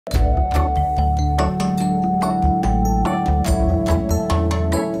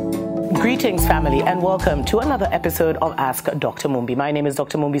Greetings, family, and welcome to another episode of Ask Dr. Mumbi. My name is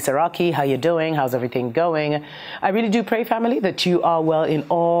Dr. Mumbi Saraki. How you doing? How's everything going? I really do pray, family, that you are well in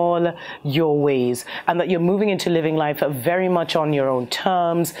all your ways and that you're moving into living life very much on your own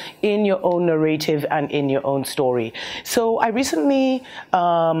terms, in your own narrative and in your own story. So I recently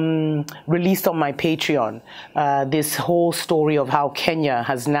released on my Patreon this whole story of how Kenya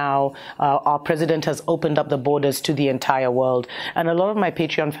has now, our president has opened up the borders to the entire world. And a lot of my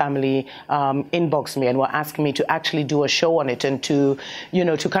Patreon family inboxed me and were asking me to actually do a show on it and to,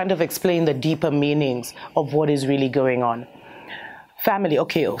 to kind of explain the deeper meanings of what is really going on. Family,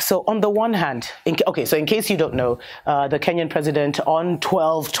 okay, so on the one hand, in case you don't know, the Kenyan president on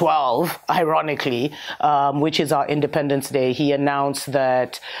 12/12, ironically, which is our Independence Day, he announced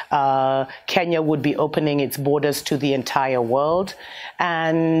that Kenya would be opening its borders to the entire world,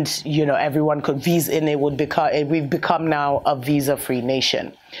 and everyone could visa in. We've become now a visa-free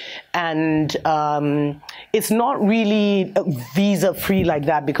nation. And it's not really visa-free like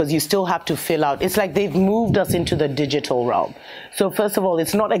that because you still have to fill out. It's like they've moved us into the digital realm. So first of all,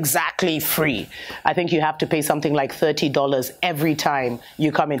 it's not exactly free. I think you have to pay something like $30 every time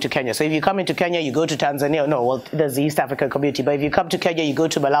you come into Kenya. So if you come into Kenya, you go to Tanzania. No, well, there's the East African community. But if you come to Kenya, you go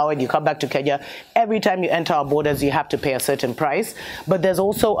to Malawi, and you come back to Kenya. Every time you enter our borders, you have to pay a certain price. But there's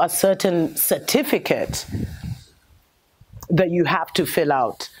also a certain certificate that you have to fill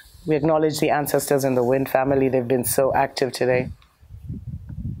out. We acknowledge the ancestors in the wind family. They've been so active today.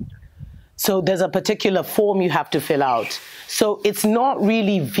 So there's a particular form you have to fill out. So it's not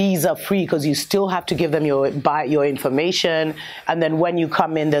really visa free because you still have to give them your information. And then when you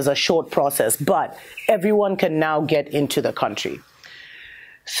come in, there's a short process, but everyone can now get into the country.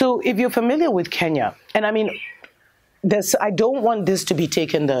 So if you're familiar with Kenya, and I mean, I don't want this to be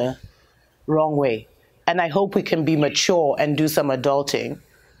taken the wrong way. And I hope we can be mature and do some adulting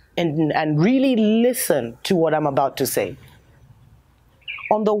and really listen to what I'm about to say.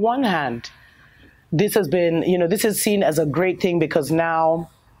 On the one hand, this has been, this is seen as a great thing because now,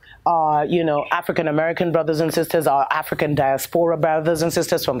 African-American brothers and sisters, our African diaspora brothers and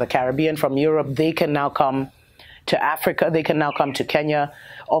sisters from the Caribbean, from Europe, they can now come to Africa. They can now come to Kenya.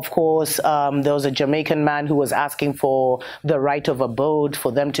 Of course, there was a Jamaican man who was asking for the right of abode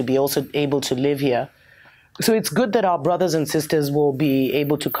for them to be also able to live here. So it's good that our brothers and sisters will be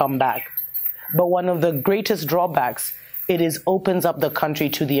able to come back. But one of the greatest drawbacks, it opens up the country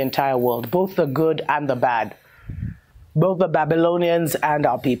to the entire world, both the good and the bad, both the Babylonians and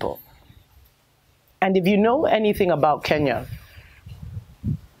our people. And if you know anything about Kenya,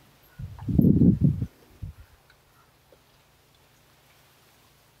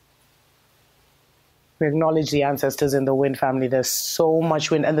 we acknowledge the ancestors in the wind family. There's so much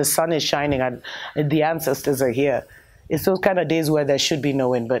wind and the sun is shining and the ancestors are here. It's those kind of days where there should be no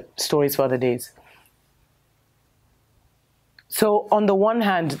wind, but stories for other days. So on the one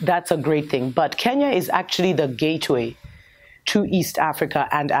hand, that's a great thing, but Kenya is actually the gateway to East Africa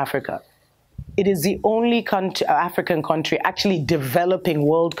and Africa. It is the only African country, actually developing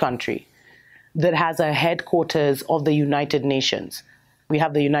world country, that has a headquarters of the United Nations. We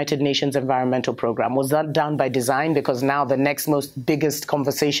have the United Nations Environmental Program. Was that done by design? Because now the next biggest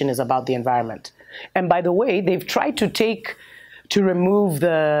conversation is about the environment. And by the way, they've tried to remove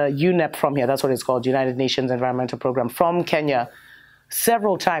the UNEP from here. That's what it's called, United Nations Environmental Program, from Kenya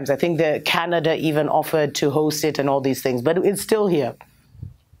several times. I think Canada even offered to host it and all these things, but it's still here.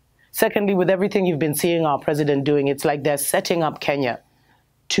 Secondly, with everything you've been seeing our president doing, it's like they're setting up Kenya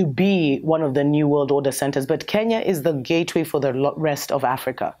to be one of the new world order centers. But Kenya is the gateway for the rest of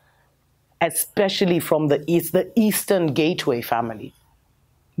Africa, especially from the east, the Eastern Gateway family.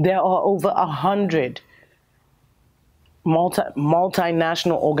 There are over 100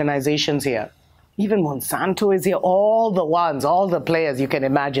 multinational organizations here. Even Monsanto is here. All the ones, all the players you can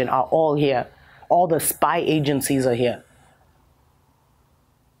imagine are all here. All the spy agencies are here.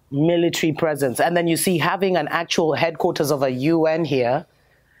 Military presence. And then you see having an actual headquarters of a UN here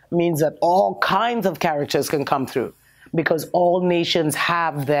means that all kinds of characters can come through because all nations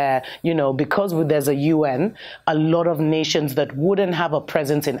have their, because there's a UN, a lot of nations that wouldn't have a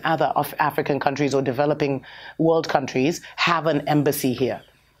presence in other African countries or developing world countries have an embassy here.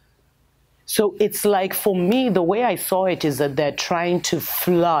 So it's like, for me, the way I saw it is that they're trying to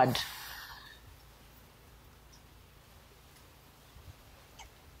flood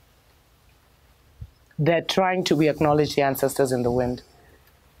we acknowledge the ancestors in the wind.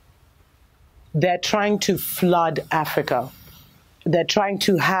 They're trying to flood Africa. They're trying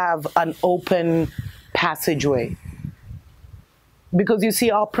to have an open passageway. Because you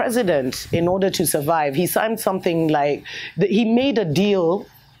see, our president, in order to survive, he signed something like, he made a deal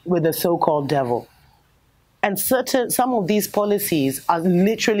with the so-called devil. And some of these policies are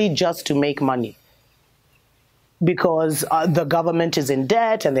literally just to make money. Because the government is in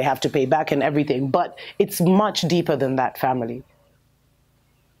debt and they have to pay back and everything. But it's much deeper than that, family.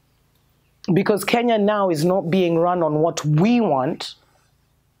 Because Kenya now is not being run on what we want.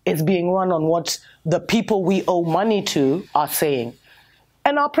 It's being run on what the people we owe money to are saying.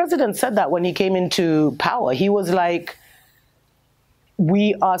 And our president said that when he came into power. He was like,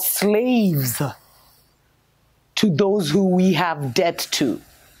 we are slaves to those who we have debt to,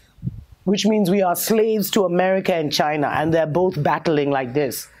 which means we are slaves to America and China, and they're both battling like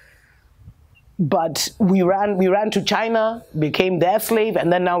this. But we ran to China, became their slave,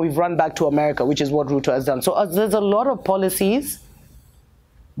 and then now we've run back to America, which is what Ruto has done. So there's a lot of policies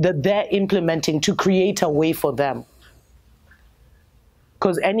that they're implementing to create a way for them.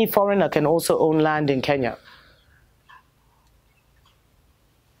 Because any foreigner can also own land in Kenya.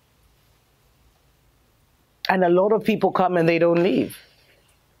 And a lot of people come and they don't leave.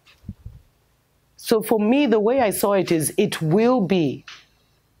 So for me, the way I saw it is, it will be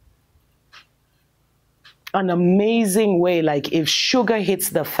an amazing way, like if sugar hits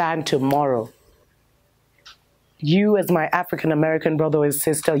the fan tomorrow, you as my African-American brother and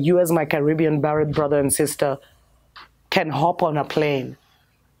sister, you as my Caribbean brother and sister, can hop on a plane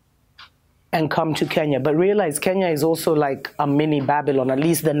and come to Kenya. But realize Kenya is also like a mini Babylon, at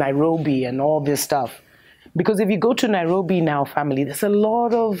least the Nairobi and all this stuff. Because if you go to Nairobi now, family, there's a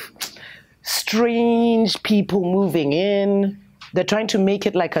lot of strange people moving in. They're trying to make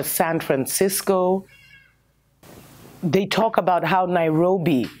it like a San Francisco. They talk about how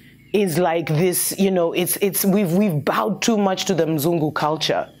Nairobi is like this, you know, we've bowed too much to the Mzungu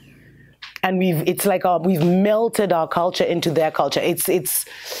culture. And it's like we've melted our culture into their culture.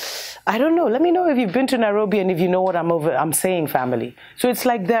 I don't know. Let me know if you've been to Nairobi and if you know what I'm saying, family. So it's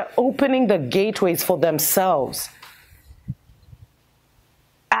like they're opening the gateways for themselves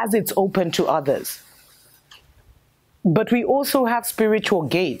as it's open to others. But we also have spiritual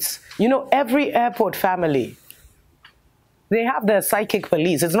gates. You know, every airport, family, they have their psychic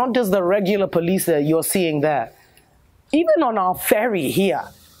police. It's not just the regular police that you're seeing there. Even on our ferry here,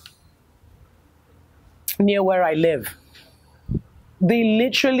 near where I live, they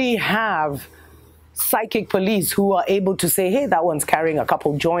literally have psychic police who are able to say, hey, that one's carrying a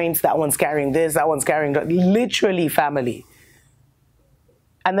couple joints, that one's carrying this, that one's carrying that. Literally, family.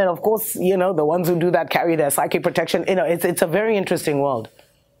 And then, of course, you know, the ones who do that carry their psychic protection. You know, it's a very interesting world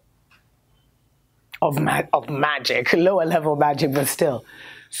of magic, lower level magic, but still.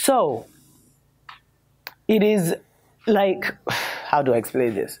 So it is like, how do I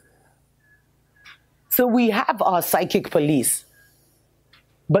explain this? So we have our psychic police.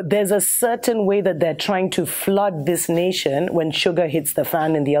 But there's a certain way that they're trying to flood this nation when sugar hits the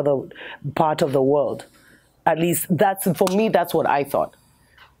fan in the other part of the world. At least for me, that's what I thought.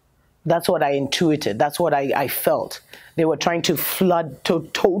 That's what I intuited. That's what I felt. They were trying to flood,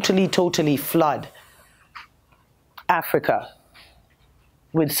 totally flood Africa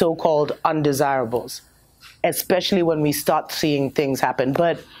with so-called undesirables, especially when we start seeing things happen.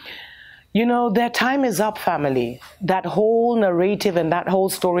 But you know, their time is up, family. That whole narrative and that whole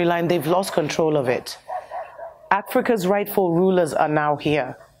storyline, they've lost control of it. Africa's rightful rulers are now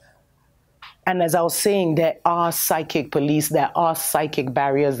here. And as I was saying, there are psychic police, there are psychic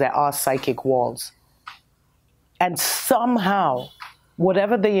barriers, there are psychic walls. And somehow,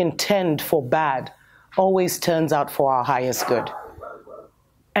 whatever they intend for bad always turns out for our highest good.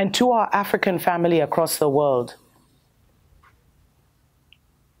 And to our African family across the world,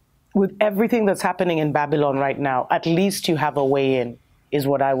 with everything that's happening in Babylon right now, at least you have a way in, is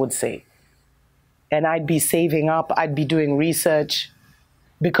what I would say. And I'd be saving up, I'd be doing research.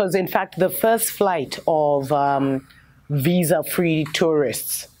 Because in fact, the first flight of visa-free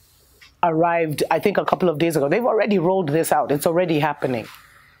tourists arrived, I think, a couple of days ago. They've already rolled this out. It's already happening.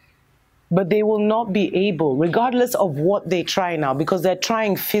 But they will not be able, regardless of what they try now, because they're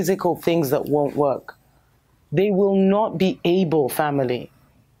trying physical things that won't work. They will not be able, family,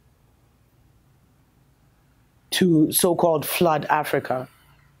 to so-called flood Africa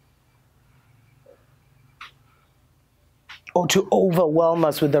or to overwhelm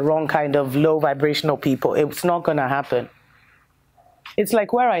us with the wrong kind of low vibrational people. It's not going to happen. It's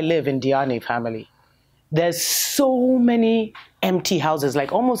like where I live in Diani, family. There's so many empty houses,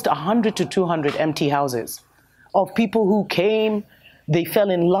 like almost 100 to 200 empty houses of people who came, They fell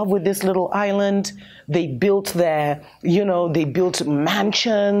in love with this little island. They built they built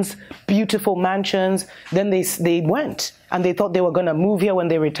mansions, beautiful mansions. Then they went and they thought they were going to move here when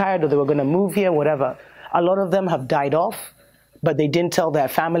they retired, or they were going to move here, whatever. A lot of them have died off, but they didn't tell their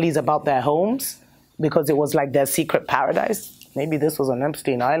families about their homes because it was like their secret paradise. Maybe this was on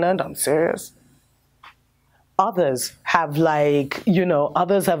Epstein Island. I'm serious. Others have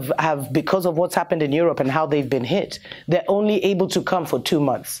others have, because of what's happened in Europe and how they've been hit, they're only able to come for 2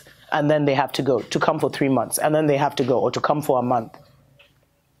 months, and then they have to go, to come for 3 months, and then they have to go, or to come for a month.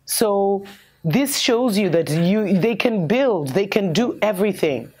 So this shows you that they can build, they can do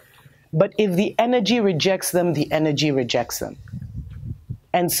everything. But if the energy rejects them, the energy rejects them.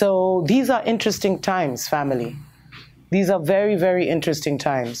 And so these are interesting times, family. These are very, very interesting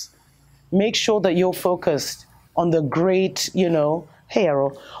times. Make sure that you're focused on the great, hey,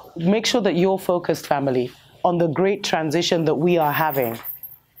 Errol, make sure that you're focused, family, on the great transition that we are having.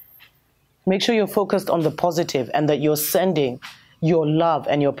 Make sure you're focused on the positive and that you're sending your love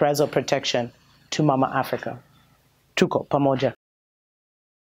and your prayers of protection to Mama Africa. TUKO, PAMOJA.